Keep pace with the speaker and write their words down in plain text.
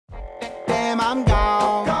time I'm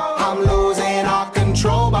gone. I'm losing all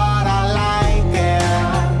control, but I like it.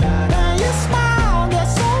 And your smile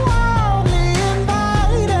gets so wildly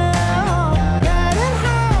inviting. Getting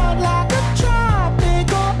hot like a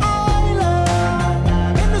tropical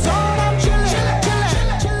island. In the zone, I'm chillin'.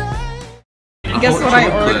 Guess what I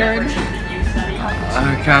ordered? A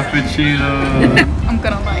cappuccino. I'm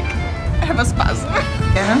gonna like have a spasm.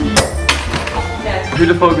 Yeah. Who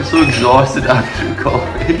the fuck is so exhausted after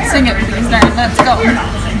coffee? Sing it please, Darren. Let's go.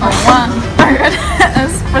 Oh, 1/3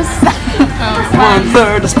 espresso. Oh,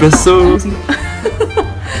 1/3 espresso.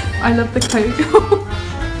 I love the cocoa.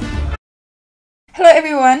 Hello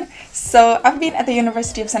everyone. So I've been at the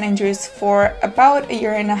University of St. Andrews for about a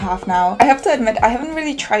year and a half now. I have to admit I haven't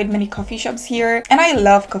really tried many coffee shops here, and I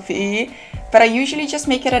love coffee, but I usually just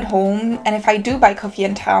make it at home, and if I do buy coffee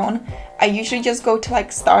in town, I usually just go to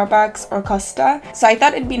like Starbucks or Costa. So I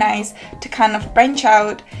thought it'd be nice to kind of branch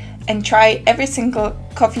out and try every single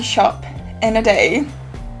coffee shop in a day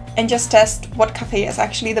and just test what cafe is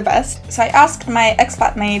actually the best. So I asked my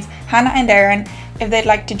ex-flatmates Hannah and Darren if they'd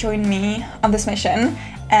like to join me on this mission,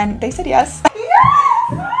 and they said yes.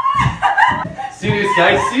 Serious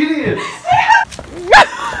guys, serious!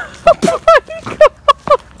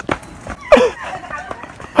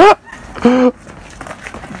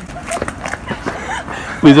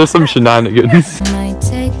 These are some shenanigans.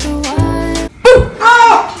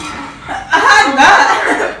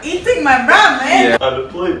 Eating my ramen! Yeah,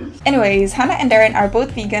 please. Anyways, Hannah and Darren are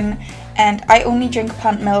both vegan, and I only drink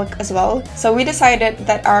plant milk as well. So we decided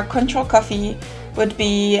that our control coffee would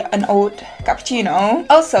be an oat cappuccino.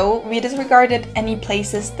 Also, we disregarded any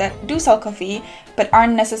places that do sell coffee but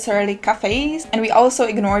aren't necessarily cafes, and we also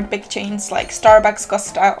ignored big chains like Starbucks,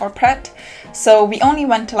 Costa or Pret. So we only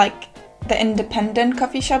went to like the independent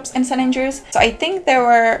coffee shops in St. Andrews. So I think there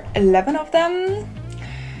were 11 of them.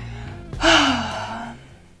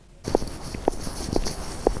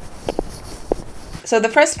 So the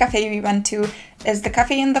first cafe we went to is the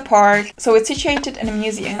Cafe in the Park. So it's situated in a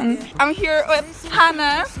museum. I'm here with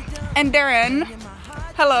Hannah and Darren.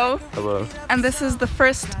 Hello. Hello. And this is the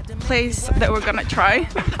first place that we're gonna try.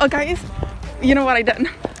 Oh guys, you know what I did?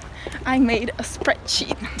 I made a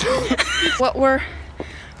spreadsheet. What we're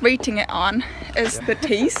rating it on is the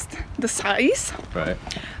taste, the size, Right.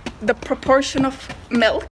 the proportion of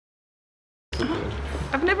milk.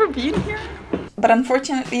 I've never been here. But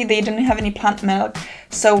unfortunately they didn't have any plant milk,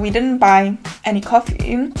 so we didn't buy any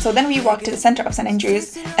coffee. So then we walked to the center of St.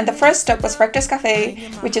 Andrews, and the first stop was Rector's Cafe,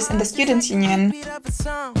 which is in the Students' Union.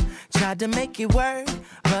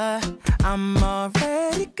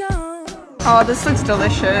 Oh, this looks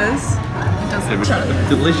delicious.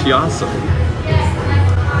 Delicioso.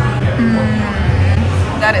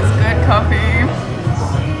 That is good coffee.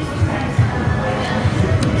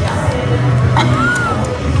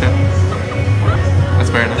 That's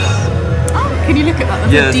very nice. Oh, can you look at that?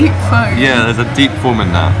 There's a deep foam. Yeah, there's a deep foam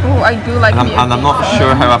in that. Oh, I do like And I'm not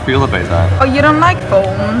sure how I feel about that. Oh, you don't like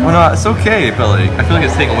foam? Well, no, it's okay, but like, I feel like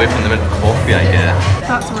it's taken away from the bit of coffee I get.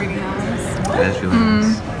 That's really nice. It is really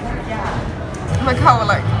nice. Like how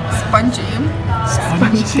like spongy.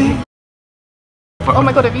 Spongy. Oh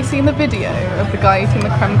my god, have you seen the video of the guy eating the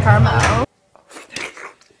creme caramel?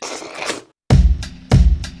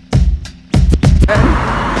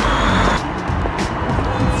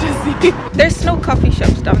 There's no coffee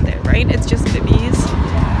shops down there, right? It's just Bibby's.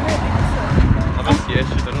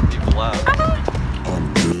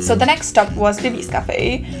 So the next stop was Bibby's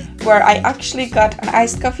Cafe, where I actually got an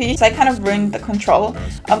iced coffee, so I kind of ruined the control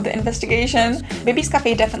of the investigation. Bibby's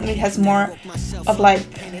Cafe definitely has more of like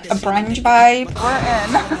a brunch vibe. We're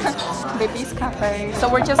in Bibby's Cafe, so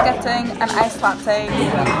we're just getting an iced latte.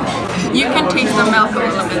 You can taste the milk a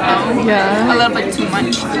little bit though. Yeah. A little bit too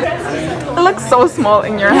much. It looks so small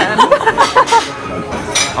in your hand.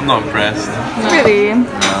 I'm not impressed. Really? No.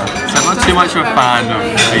 So I'm not too much of a fan of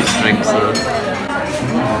iced drinks though.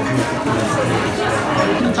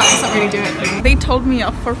 That doesn't really do it. They told me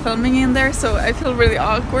off for filming in there, so I feel really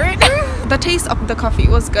awkward. The taste of the coffee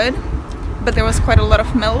was good, but there was quite a lot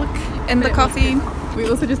of milk in the coffee. We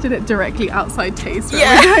also just did it directly outside taste.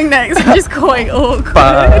 Yeah. We're going next, which is quite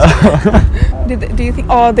awkward. Do you think?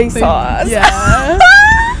 Oh, they saw us. Yeah.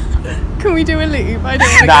 Can we do a loop? I don't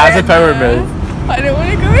want to Nah, it's a power move. I don't want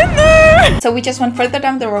to go in there. So we just went further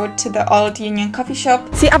down the road to the Old Union coffee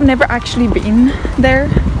shop. See, I've never actually been there,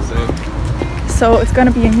 so it's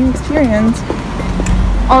gonna be a new experience.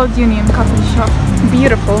 Old Union coffee shop,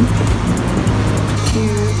 beautiful.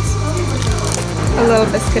 Cute. A little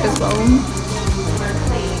biscuit as well.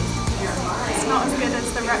 It's not as good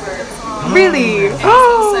as the record one. Really? It's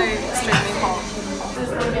also extremely hot.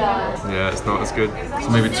 Yeah, it's not as good. It's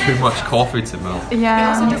maybe too much coffee to melt. Yeah. It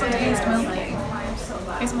also doesn't taste milky.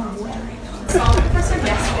 It's more watery.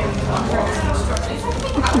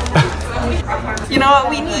 You know what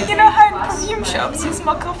we need? You know how in perfume shops you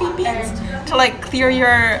smell coffee beans to like clear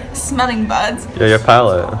your smelling buds? Yeah, your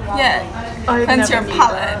palate. Yeah, I've cleanse your never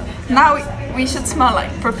palate. Now we should smell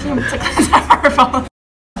like perfume to cleanse our palate.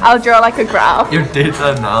 I'll draw like a graph. Your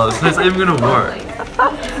data analysis, it's not even gonna work.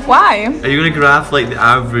 Why? Are you gonna graph like the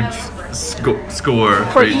average score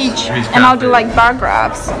For each, and I'll do like bar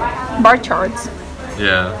graphs, bar charts.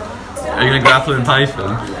 Yeah. Are you gonna graph it in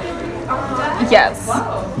Python? Yes.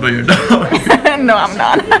 But you're not. No, I'm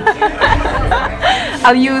not.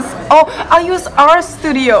 I'll use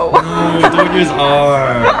RStudio. No, don't use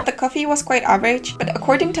R. The coffee was quite average, but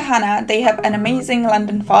according to Hannah, they have an amazing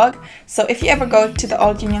London fog. So if you ever go to the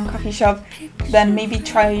Old Union coffee shop, then maybe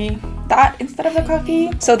try that instead of the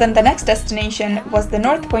coffee. So then the next destination was the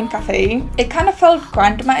North Point Cafe. It kind of felt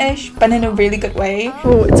grandma-ish, but in a really good way.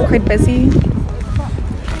 Oh, it's quite busy.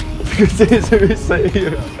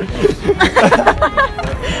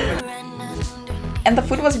 And the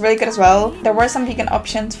food was really good as well. There were some vegan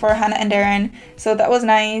options for Hannah and Darren, so that was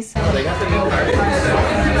nice. Oh,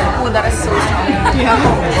 that is so strong. Yeah.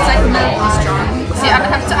 It's like milky strong. See, I'd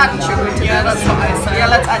have to add sugar to that. That's what I said. Yeah,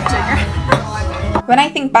 let's add sugar. When I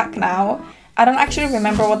think back now, I don't actually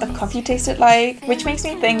remember what the coffee tasted like, which makes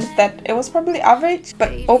me think that it was probably average,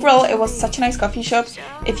 but overall it was such a nice coffee shop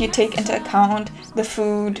if you take into account the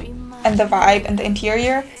food and the vibe and the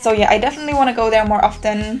interior. So yeah, I definitely want to go there more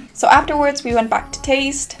often. So afterwards we went back to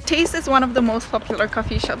Taste. Taste is one of the most popular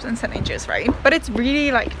coffee shops in St. Andrews, right? But it's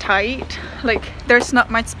really like tight, like there's not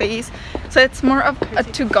much space. So it's more of a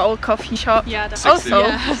to-go coffee shop. Yeah, definitely.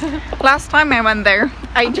 Also, last time I went there,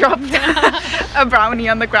 I dropped a brownie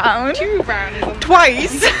on the ground. 2 brownies.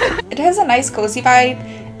 Twice. It has a nice cozy vibe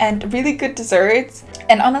and really good desserts,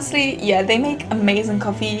 and honestly, yeah, they make amazing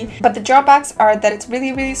coffee, but the drawbacks are that it's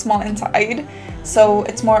really small inside, so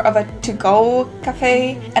it's more of a to-go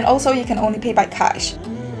cafe, and also you can only pay by cash.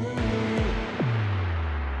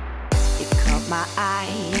 You caught my eye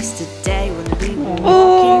yesterday when we were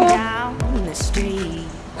walking down the street.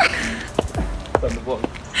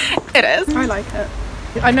 It is. I like it.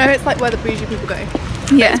 I know it's like where the bougie people go.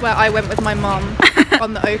 Yeah. It's where I went with my mum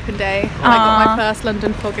on the open day. And I got my first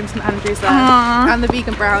London fog in St. Andrews there. And the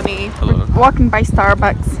vegan brownie. Hello. Walking by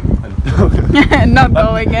Starbucks. Not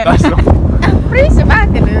going in. That's not.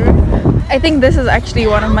 I think this is actually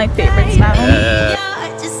one of my favorites now.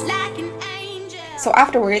 You're just like an angel. So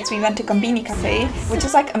afterwards we went to Konbini Cafe, which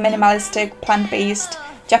is like a minimalistic, plant-based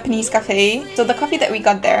Japanese cafe. So the coffee that we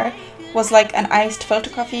got there was like an iced filter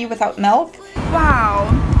coffee without milk. Wow,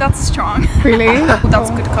 that's strong. Really?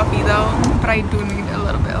 That's good coffee though, but I do need a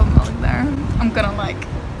little bit of milk there. I'm gonna like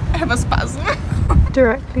have a spasm.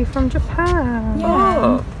 Directly from Japan.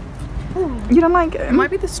 Yeah. You don't like it? It might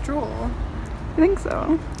be the straw. You think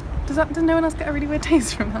so? Does no one else get a really weird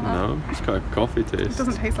taste from that? No, it's got a coffee taste. It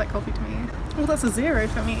doesn't taste like coffee to me. Oh, that's a 0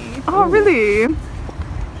 for me. Oh, really?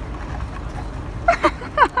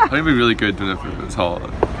 I think it'd be really good when it's hot.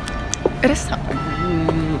 It is sour.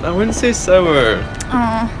 I wouldn't say sour.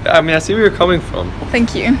 Oh, I mean, I see where you're coming from.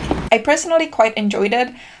 thank you. I personally quite enjoyed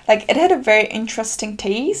it. Like, it had a very interesting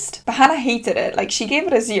taste, but Hannah hated it. Like, she gave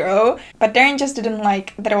it a 0, but Darren just didn't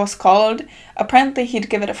like that it was cold. Apparently, he'd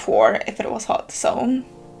give it a 4 if it was hot, so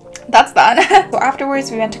that's that. So afterwards,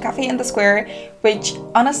 we went to Cafe in the Square, which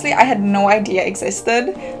honestly, I had no idea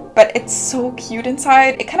existed, but it's so cute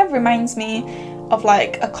inside. It kind of reminds me of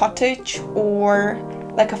like a cottage or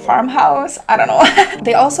like a farmhouse, I don't know.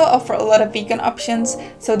 They also offer a lot of vegan options,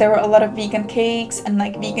 so there were a lot of vegan cakes and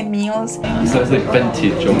like vegan meals. So it's like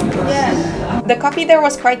vintage almost. Yeah. The coffee there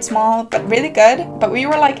was quite small but really good, but we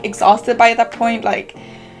were like exhausted by that point, like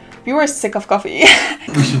we were sick of coffee.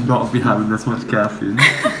 We should not be having this much caffeine.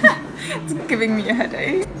 It's giving me a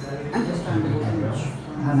headache.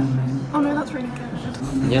 Oh no, that's really good.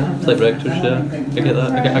 Yeah, it's like breakfast, yeah. I get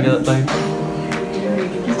that, I get that vibe.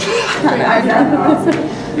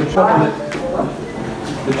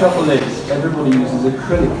 The trouble is, everybody uses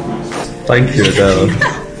acrylic. Thank you, Adela.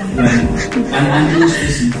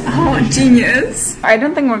 Oh, genius. I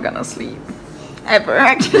don't think we're gonna sleep. Ever,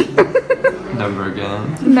 actually. Never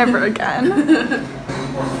again. Never again.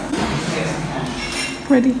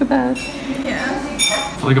 Ready for bed? Yeah. I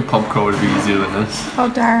feel like a pub crawl would be easier than this. Oh,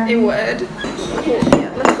 darn. It would.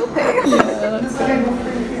 Yeah, let's go pay.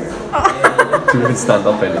 Do we even stand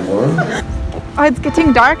up anymore? Oh, it's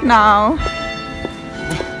getting dark now.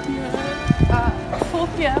 4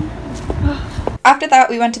 PM. After that,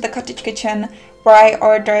 we went to the cottage kitchen, where I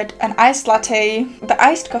ordered an iced latte. The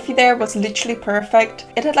iced coffee there was literally perfect.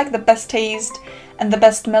 It had like the best taste and the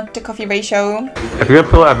best milk to coffee ratio. If you're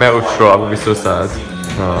gonna pull out a metal straw, I'm gonna be so sad.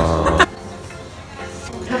 Aww.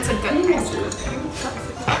 That's a good one.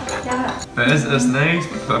 It's nice,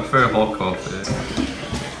 but I prefer hot coffee.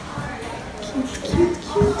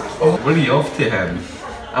 Oh, what are you off to him?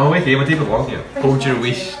 I'm away here, my table along here. Hold your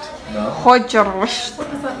wish. Hold your wish. What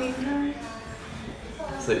does that mean?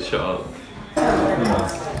 It's like shut up.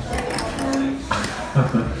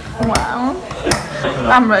 Wow.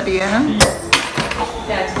 I'm ready, yeah?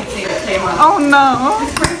 Oh no.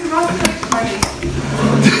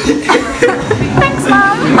 Thanks,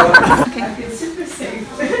 Mom. Okay.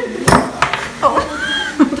 Oh,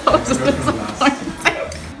 that was just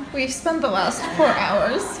disappointing. We've spent the last 4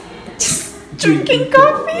 hours just drinking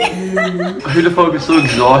coffee. Who'd have thought I'd be so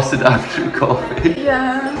exhausted after coffee?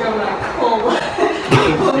 Yeah.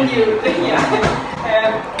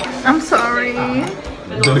 I'm sorry.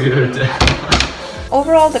 No, you're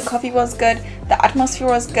Overall, the coffee was good, the atmosphere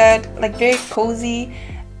was good, like very cozy,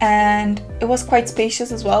 and it was quite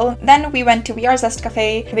spacious as well. Then we went to VR's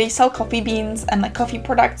Cafe. They sell coffee beans and like coffee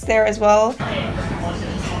products there as well.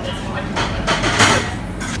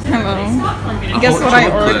 Hello. Guess what I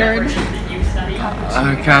ordered?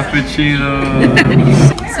 A cappuccino.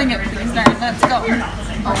 Sing it please, Darren. Let's go.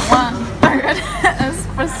 Oh, 1/3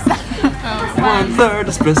 espresso. 1/3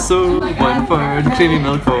 espresso, 1/3 creamy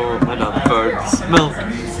milk for my 1/3 milk.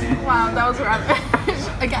 Wow, that was rubbish.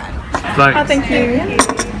 Again. Thanks. Oh, thank you.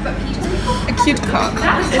 A cute cup.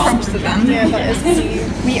 It's Amsterdam. Yeah, that is cute.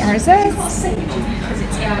 We are this.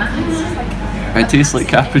 It tastes like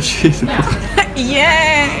cappuccino.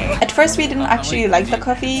 Yay! At first we didn't actually like the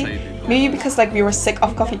coffee, maybe because like we were sick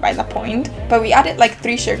of coffee by that point, but we added like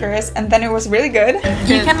 3 sugars and then it was really good.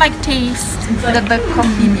 You can like taste that the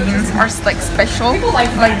coffee beans are like special, like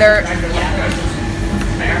they're...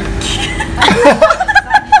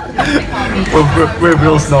 we're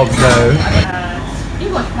real snobs now.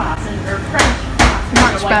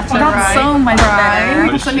 Much better, That's right? so much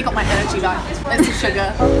better. I've suddenly got my energy back. It's the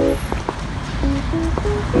sugar.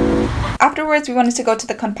 Afterwards we wanted to go to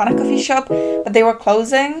the Campana coffee shop, but they were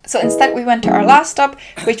closing, so instead we went to our last stop,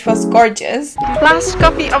 which was gorgeous. Last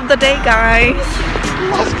coffee of the day, guys.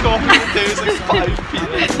 Last coffee of the day is like 5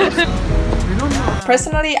 p.m.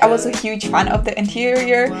 Personally, I was a huge fan of the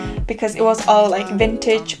interior because it was all like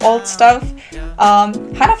vintage, old stuff.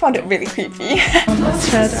 Hannah found it really creepy. Let's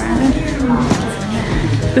try it.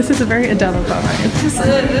 This is a very Adela vibe.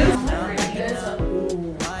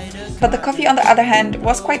 But the coffee on the other hand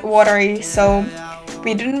was quite watery, so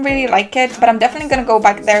we didn't really like it, but I'm definitely gonna go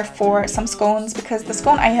back there for some scones because the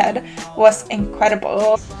scone I had was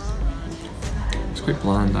incredible. It's quite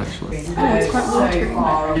bland actually. Oh, it's quite watery.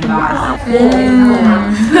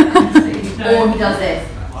 Or he does this.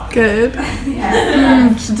 Good.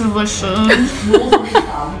 It's delicious.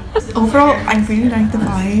 Overall, I really like the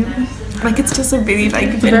vibe. Like it's just a really like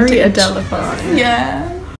vintage. Very Adela vibe. Yeah.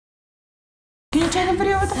 Can you take a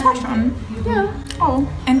video with the flash on? Yeah. Oh,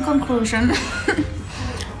 in conclusion,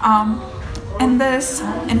 in this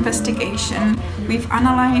investigation, we've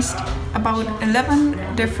analyzed about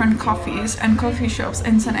 11 different coffees and coffee shops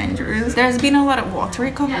in St. Andrews. There's been a lot of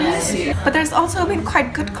watery coffees, but there's also been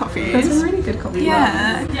quite good coffees. There's been really good coffee.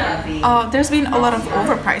 Yeah. There's been a lot of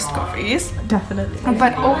overpriced coffees. Definitely.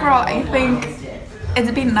 But overall, I think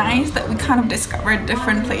it's been nice that we kind of discovered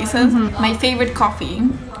different places. My favorite coffee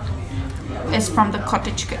is from the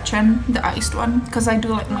Cottage Kitchen, the iced one, because I do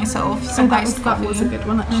like myself some iced coffee. That was a good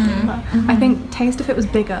one actually. I think taste if it was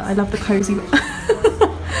bigger. I love the cozy.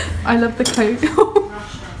 I love the cozy.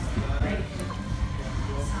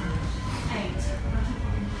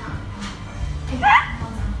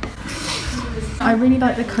 I really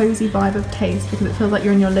like the cozy vibe of taste because it feels like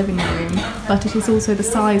you're in your living room, but it is also the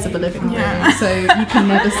size of a living room, so you can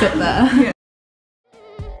never sit there.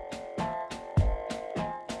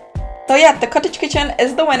 So yeah, the Cottage Kitchen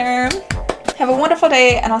is the winner. Have a wonderful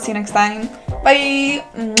day and I'll see you next time. Bye!